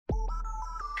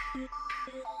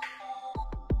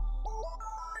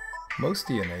Most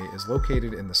DNA is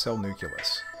located in the cell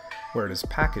nucleus, where it is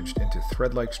packaged into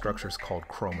thread-like structures called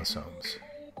chromosomes.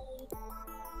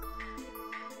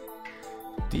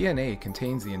 DNA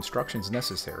contains the instructions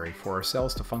necessary for our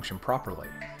cells to function properly.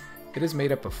 It is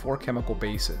made up of 4 chemical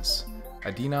bases: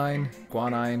 adenine,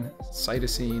 guanine,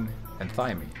 cytosine, and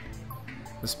thymine.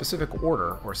 The specific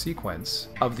order or sequence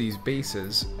of these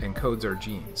bases encodes our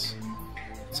genes,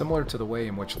 similar to the way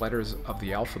in which letters of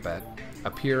the alphabet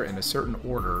appear in a certain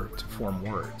order to form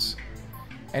words.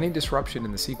 Any disruption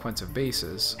in the sequence of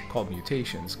bases, called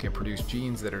mutations, can produce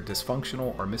genes that are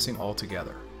dysfunctional or missing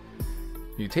altogether.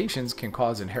 Mutations can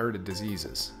cause inherited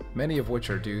diseases, many of which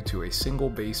are due to a single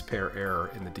base pair error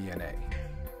in the DNA.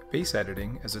 Base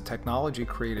editing is a technology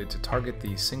created to target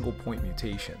these single point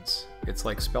mutations. It's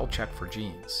like spell check for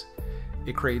genes.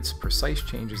 It creates precise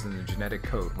changes in the genetic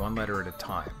code, one letter at a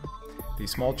time.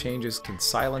 These small changes can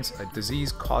silence a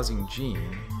disease-causing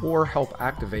gene or help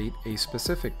activate a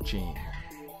specific gene.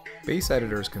 Base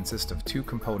editors consist of 2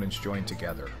 components joined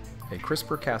together: a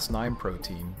CRISPR-Cas9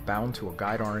 protein bound to a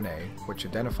guide RNA, which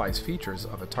identifies features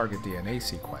of a target DNA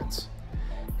sequence,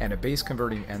 and a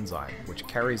base-converting enzyme, which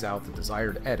carries out the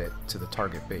desired edit to the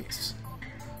target base.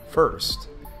 First,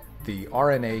 the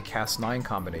RNA-Cas9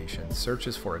 combination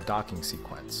searches for a docking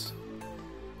sequence.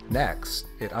 Next,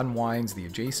 it unwinds the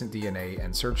adjacent DNA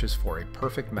and searches for a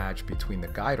perfect match between the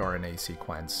guide RNA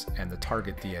sequence and the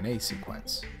target DNA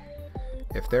sequence.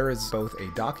 If there is both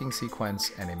a docking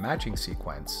sequence and a matching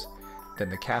sequence, then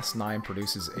the Cas9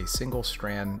 produces a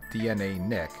single-strand DNA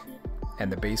nick, and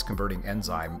the base-converting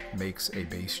enzyme makes a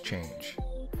base change.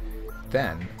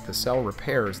 Then, the cell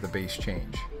repairs the base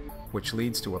change, which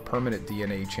leads to a permanent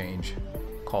DNA change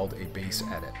called a base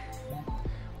edit.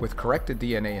 With corrected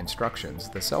DNA instructions,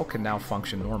 the cell can now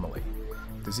function normally.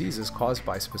 Diseases caused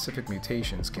by specific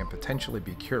mutations can potentially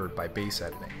be cured by base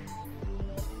editing.